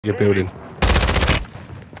Your building.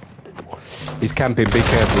 He's camping, be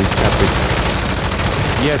careful, he's camping.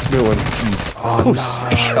 Yes, Milton. Oh,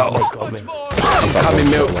 no. I'm coming,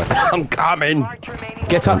 Milton. I'm coming.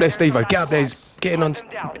 Get up there, Steve-O. Get up there. He's getting on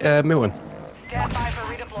Milton.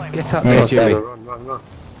 Get up there, Jimmy. Run.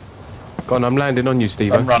 Go on, I'm landing on you,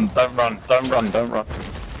 Steve-O. Don't run.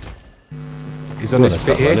 He's on his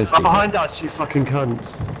feet here. I'm behind us, you fucking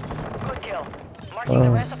cunts. Good kill. Marking the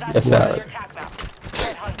rest of that yes, squad on sir. your attack map.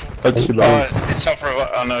 Get hunting. It's Suffer.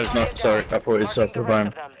 Oh no, it's not. Sorry, I thought it was Marking Suffer the Ryan.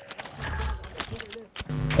 rest of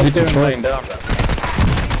them. What are you doing laying down there?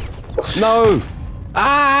 No!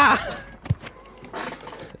 Ah!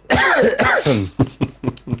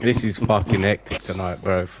 This is fucking hectic tonight,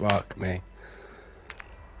 bro. Fuck me.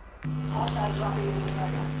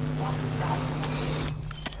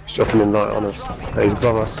 He's dropping in light on us. Hey, he's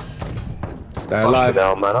above us. Stay alive.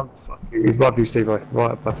 Down, man. He's above you, Steve.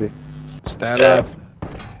 Right above you. Stay alive.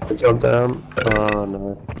 Jump down. Oh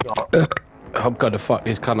no. I've got to fuck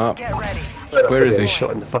this cunt up. Get ready. Where is he?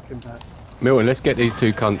 Shot in the fucking back. Milton, let's get these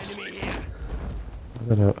two cunts. I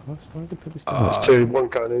don't know. Why did I put this down? There's two, one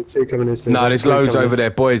coming in, two coming in. No, there's loads over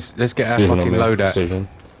there, boys. Let's get our fucking loadout.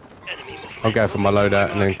 I'm going for my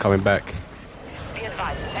loadout and then coming back. Be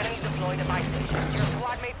advised, enemy deployed at my station. Your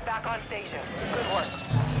squad mates back on station. Good work.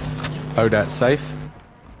 Loadout safe.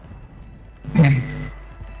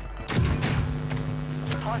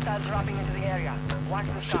 Hostiles dropping into the area. Watch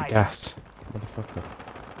the Shit, skies. gas. Motherfucker.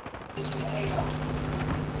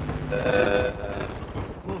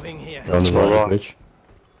 Moving here. You're on the right of the bridge.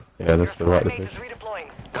 Yeah, that's the right of the bridge.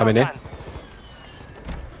 Coming in. I've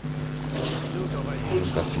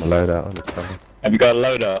got my loadout on the cover. Have you got a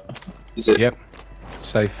loadout? Is it? Yep.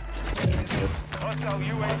 Safe.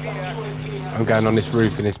 I'm going on this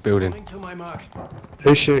roof in this building.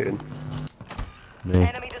 Who's shooting? Me.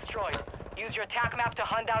 Enemy destroyed. Use your attack map to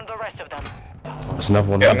hunt down the rest of them. There's another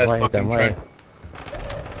one Yeah, that way, fucking that way.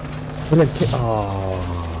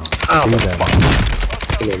 Oh, Ow, do the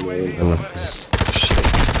that. killing me. Shit.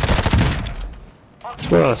 I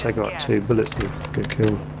swear I take about 2 bullets to get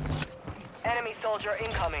killed. Enemy soldier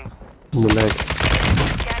incoming. In the leg.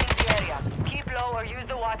 Scanning the area. Keep low or use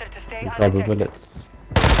the water to stay Rubber undetected. bullets.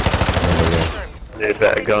 Need a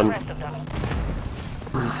better gun. Rest of them.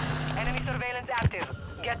 Enemy surveillance active.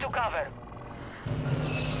 Get to cover.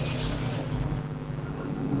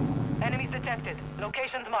 Enemies detected.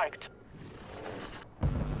 Locations marked.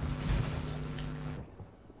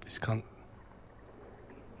 This cunt.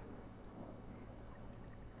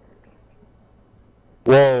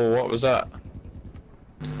 Whoa, what was that?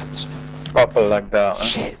 It's proper lagged out. Huh?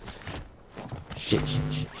 Shit. Shit.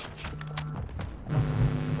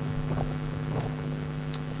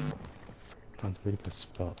 Found a really good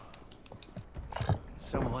spot.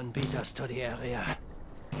 Someone beat us to the area.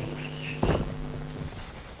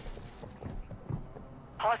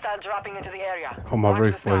 Hostile dropping into the area. On my Watch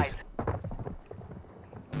roof, the boys. skies.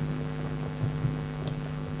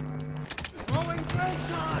 Throwing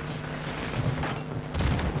grenades!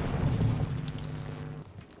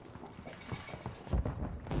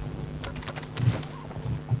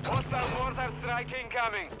 Hostile mortar strike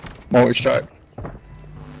incoming. Multi-strike.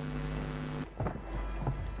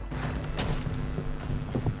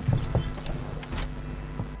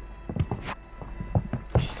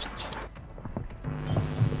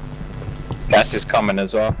 Gas is coming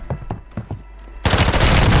as well.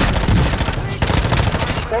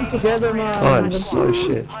 Come together, man. I'm so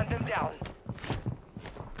shit. Hunt them down.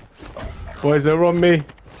 Boys, they're on me.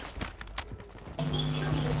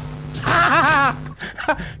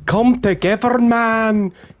 Come together,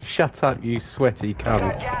 man. Shut up, you sweaty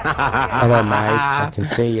cunt. Come on, mates. I can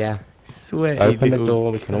see ya. Sweaty Open the little-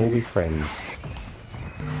 door. We can all be friends.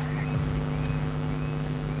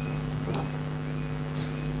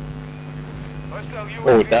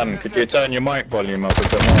 Oh damn, could you turn your mic volume up a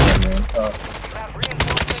bit more on you? Have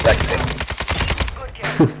reinforcements. Sexy. Good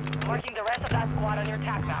kill. Marking the rest of that squad on your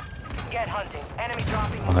attack map. Get hunting. Enemy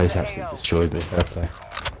dropping. Oh, he's into the actually AO. destroyed me. Fair play.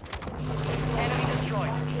 Enemy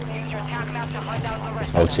destroyed. Use your attack map to hunt down the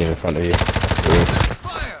rest Whole of them. team in front of you.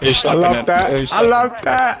 You're I slapping love it. that. You're I slapping love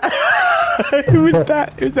that. Who was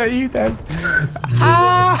that? Was that you, Dan?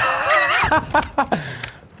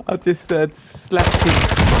 I just slapped him.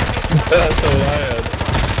 it. That's all I heard.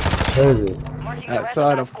 Where is it? Marking the rest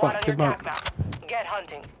Outside, of I that squad fucked on your him attack up. map. Get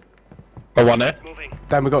hunting. Got one there. Moving.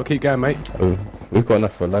 Dan, we got to keep going, mate. Oh, we've got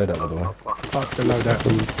enough for a loadout, by the way. Fuck the loadout.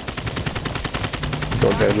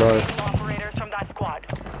 Got to go low. Operators from that squad.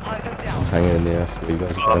 Hunt them down. Hanging in the air, so you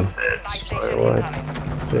guys are going. Dead Strike straight station away.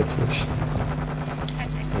 incoming. Dead push.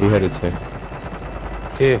 Where are you headed to?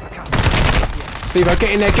 Here. Steve,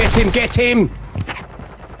 get in there, get him!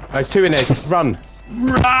 There's two in there, run!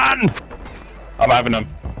 Run! I'm having them.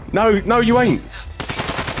 No, you ain't.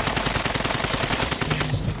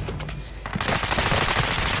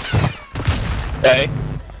 Hey.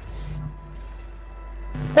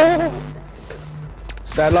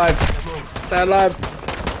 Stay alive. Stay alive.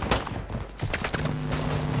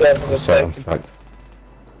 Sorry, I'm fucked.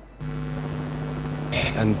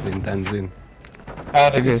 Dan's in. How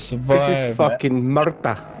did you This survive? is fucking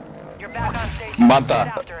murder. You're back on station. Mata. Get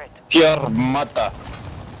after it. Pure mata.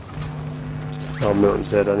 Oh, Milton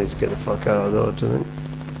said I need to get the fuck out of there, doesn't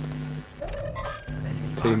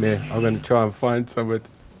Team here. I'm going to try and find somewhere to...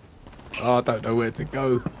 Oh, I don't know where to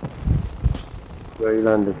go. Where you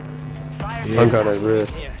landed? Fire Yeah. I'm going over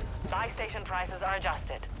here. Buy station prices are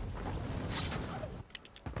adjusted.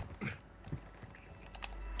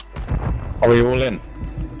 Are we all in?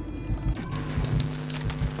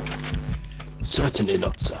 Certainly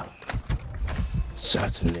not, sir.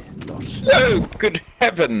 Certainly not. Oh, good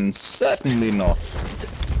heavens, certainly not.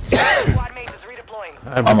 Squad mate is redeploying.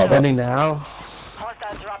 I'm I'm returning now.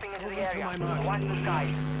 Hostiles dropping into the area. Watch the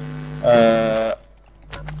skies.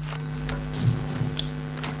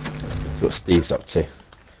 That's what Steve's up to.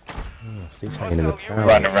 Oh, Steve's hanging in the tower.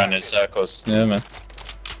 Running around in circles. Yeah, man.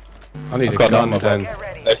 I need I've a got gun, armor Dan. box. Get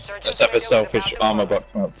ready. Let's have a selfish armor box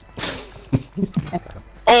once.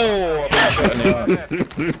 Oh, I've been shot in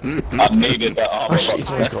the eye. I needed that armor box. He's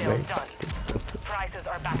got me. Done. Prices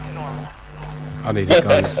are back to normal. I need a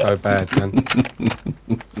gun so bad, man.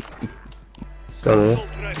 Go on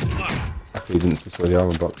here. He didn't destroy the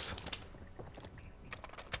armor box.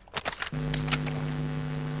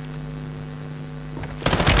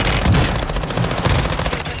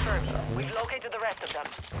 Confirmed. We've located the rest of them.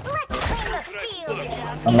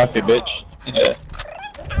 Unlucky bitch. Yeah.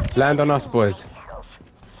 Land on us, boys.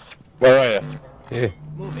 Where are you? Here.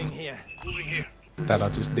 Moving here. Dad, I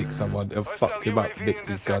just nicked someone. I fucked him up, nicked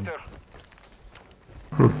his gun.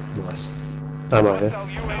 Nice. Ammo here.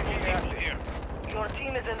 Your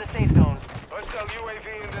team is in the safe zone.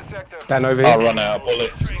 Dan, over I'll here. run out of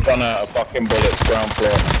bullets. Run out of fucking bullets. Ground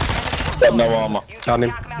floor. Got no armor. Done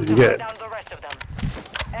him. Did you get it? Down the rest of them.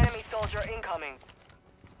 Enemy soldier incoming.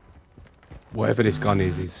 Whatever this gun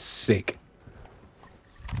is sick.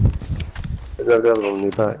 There's no the other one on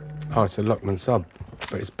your back. Oh, it's a Lockman sub,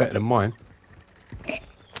 but it's better than mine.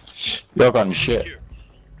 Your gun's shit.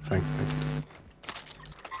 Thanks, mate.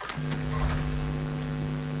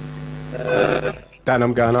 Dan,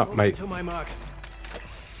 I'm going up, mate. To my mark.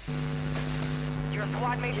 Your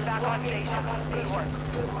squad mate's back on station. Good work.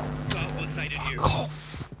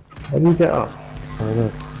 How do you get up? I don't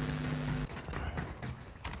know.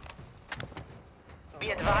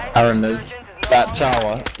 Be advised. Aaron, Insurgents is no that longer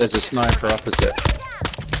tower, active. there's a sniper opposite.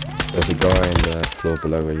 There's a guy in the floor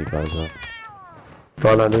below where you guys are.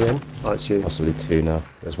 Guy landing in? Oh, it's you. Possibly two now.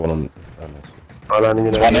 There's one on. Guy landing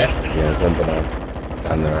in. There's one here. Yeah, there's one below.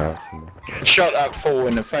 And they're out. Shot that fool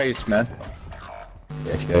in the face, man.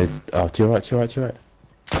 Yeah, if you go. Oh, to your right, to your right, to your right.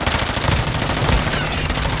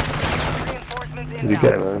 Reinforcements Did you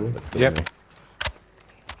get him, inbound. Aaron? Yep.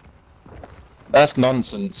 That's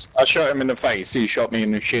nonsense. I shot him in the face, he shot me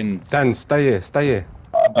in the shins. Dan, stay here, stay here.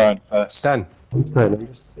 I died first. Dan, I'm staying. I'm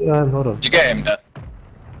just. Hold on. Did you get him, Dan?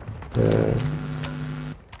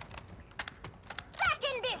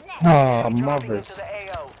 Oh, Dropping into mothers. the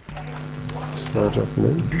AO. Start dropping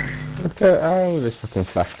in. Let's go out with this fucking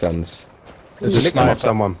flash guns. There's a nick them off sniper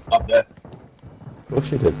someone. up there. Of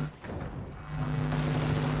course you did.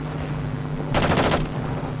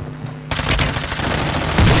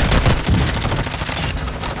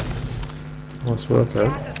 Nice work, Aaron.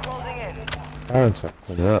 Gas is closing in. Aaron's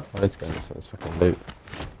fucking up. I need to go and get some of this fucking loot.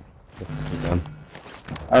 Get the fucking gun.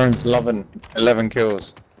 Aaron's loving 11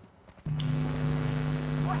 kills.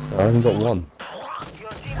 I only got one. Your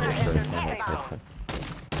team has entered the safe zone.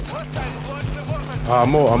 Ah,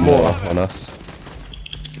 I'm more. More up on us.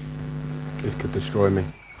 This could destroy me.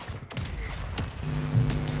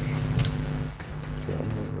 Yeah,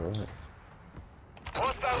 I'm alright.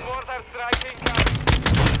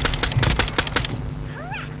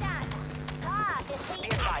 Be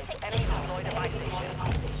advised. Enemy deployed at my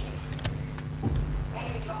station.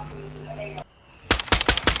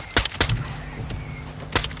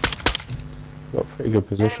 Got a pretty good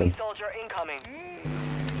position. Enemy soldier incoming.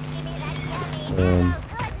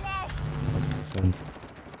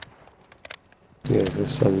 Yeah,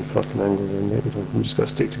 there's some fucking angles in it. We just got to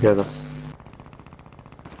stick together.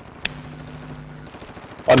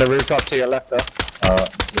 On the roof up to your left, though.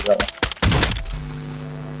 Alright, do that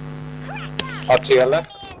one. Up to your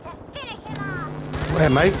left. Where,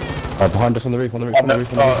 mate? Behind us on the roof, on the roof, on the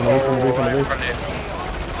roof, on the roof, on the roof, on the roof, on the roof.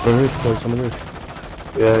 On the roof, boys, on the roof.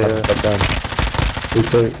 Yeah. Back down. Me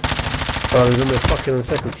too. Oh, there's on the fucking on the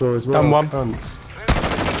second floor as well. Done one. Cunts.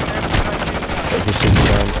 If you see me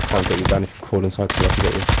down, I can't get you down. If you crawl inside, so I can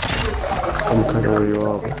get you. I'm kind of where you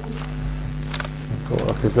are.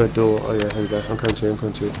 Oh, there's no door. Oh yeah, here we go. I'm coming to you, I'm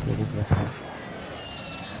coming to you.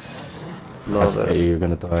 No, That's there. it, you're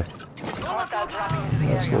gonna die. Hostile dropping into the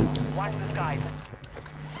That's area. one. Watch the skies.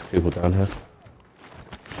 People down here.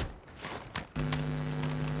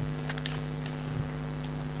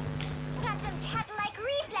 Got some cat-like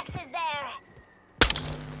reflexes there.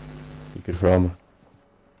 You good for armor.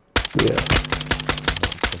 Yeah.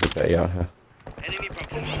 There's a betty out here.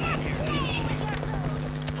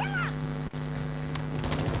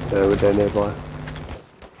 Yeah, we're there nearby.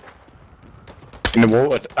 In the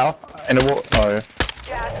water, Al? In the water? Oh,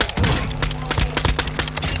 Gas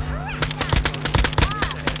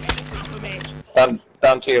is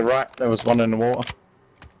down to your right, there was one in the water.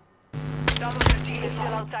 Double 15 is still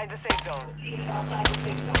outside the safe zone.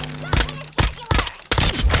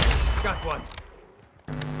 Got one.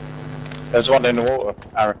 There's one in the water,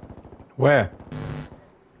 Aaron. Where?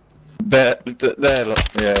 There, look.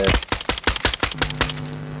 Yeah.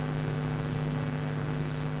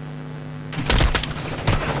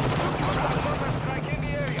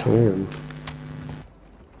 Damn.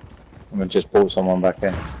 I'm gonna just pull someone back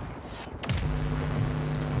in.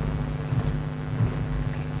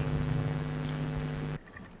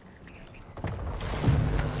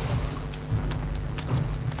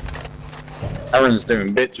 Aaron's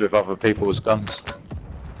doing bits with other people's guns.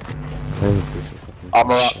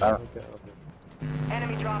 Armor up, Aaron.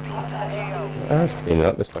 Enemy dropping into the AO. Let's clean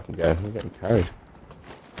up this fucking game. We're getting carried.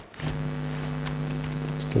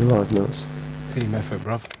 Still alive, nuts. Team effort,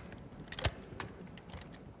 bruv.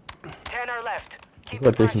 10 are left. Keep We've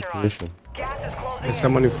got the a decent pressure on. position. Gas is closing There's in.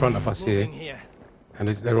 someone in front of us here, Moving here. and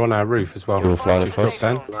they're on our roof as well. You're all flying Just across.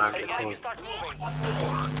 dropped down. Advise you start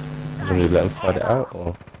moving. Will you let them fight it out,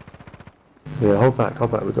 or? Yeah, hold back,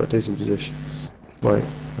 we've got a decent position. Wait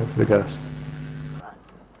for the gas.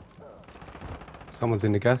 Someone's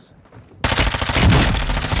in the gas.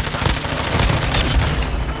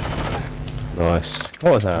 Nice.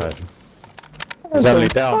 What was that? He's only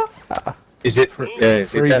down. Is it? Yeah,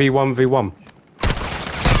 is it dead? 3v1v1.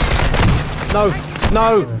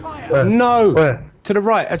 No! No! Where? To the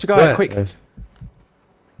right, as you go Where? out, quick. Yes.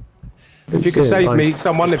 If you could save me,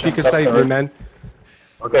 someone, if you could save me, man.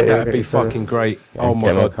 Okay, That'd be fucking great. Oh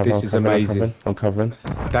my god, this is amazing. I'm covering.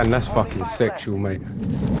 Dan, that's fucking sexual, mate.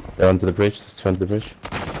 They're under the bridge. Just under the bridge.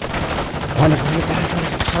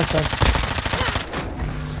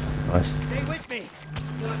 Nice. Stay with me.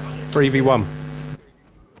 3v1.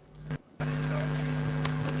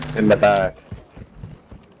 It's in the bag.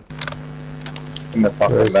 In the Where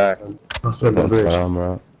fucking is bag. I'll spend the Got my bridge. armor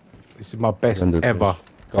out. This is my best Under the ever. bridge.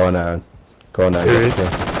 Go on, Aaron. Go on, Aaron. Here Get he the is.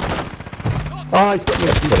 kill. Oh, he's got me.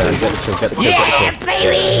 Get Aaron. Get the kill. Get the kill. Get the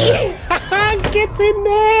kill. Get in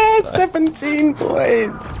there! 17 boys!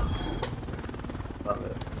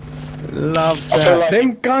 Love feel that. like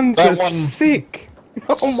Them guns that are one- sick!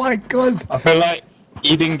 Oh my god! I feel like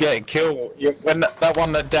you didn't get a kill. When that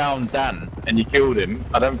one that downed Dan and you killed him,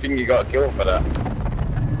 I don't think you got a kill for that.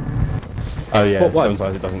 Oh yeah. What one?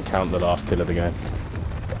 Sometimes it doesn't count the last kill of the game.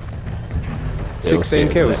 16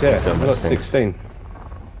 kills, yeah. I got 16.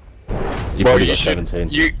 You probably got 17.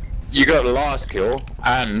 You got the last kill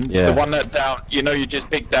and Yeah. the one that down. You know, you just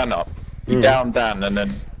picked Dan up. You downed Dan and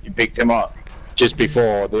then you picked him up just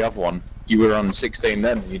before the other one. You were on 16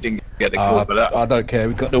 then. You didn't get the kill for that. I don't care,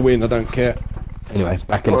 we got the win, I don't care. Anyway,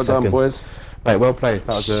 back in a Well second. done, boys. Mate, well played.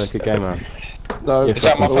 That was a good game, man. No, Is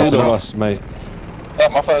that my all first of one? us, mate. Is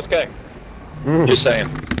that my first game? Just saying.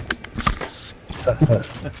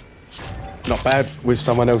 Not bad with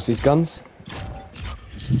someone else's guns.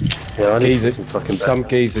 Yeah, I need to Geezer, get some fucking some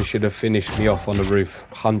geezer should have finished me off on the roof.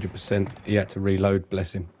 100%. He had to reload,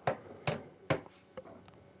 bless him.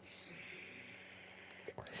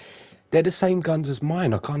 They're the same guns as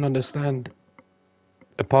mine. I can't understand.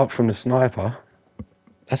 Apart from the sniper.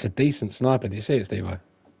 That's a decent sniper. Do you see it, Steve-O?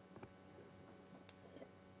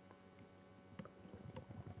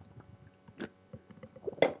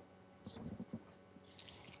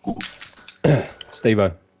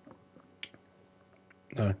 Steve-O.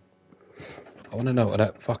 No. I want to know what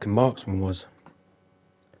that fucking marksman was.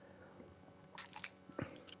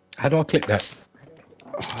 How do I click that?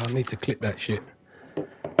 Oh, I need to click that shit.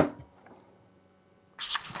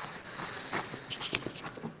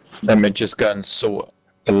 Let me just go and sort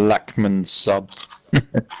the Lackman sub.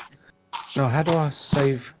 No, how do I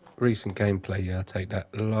save Recent gameplay, yeah, I take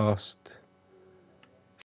that. Last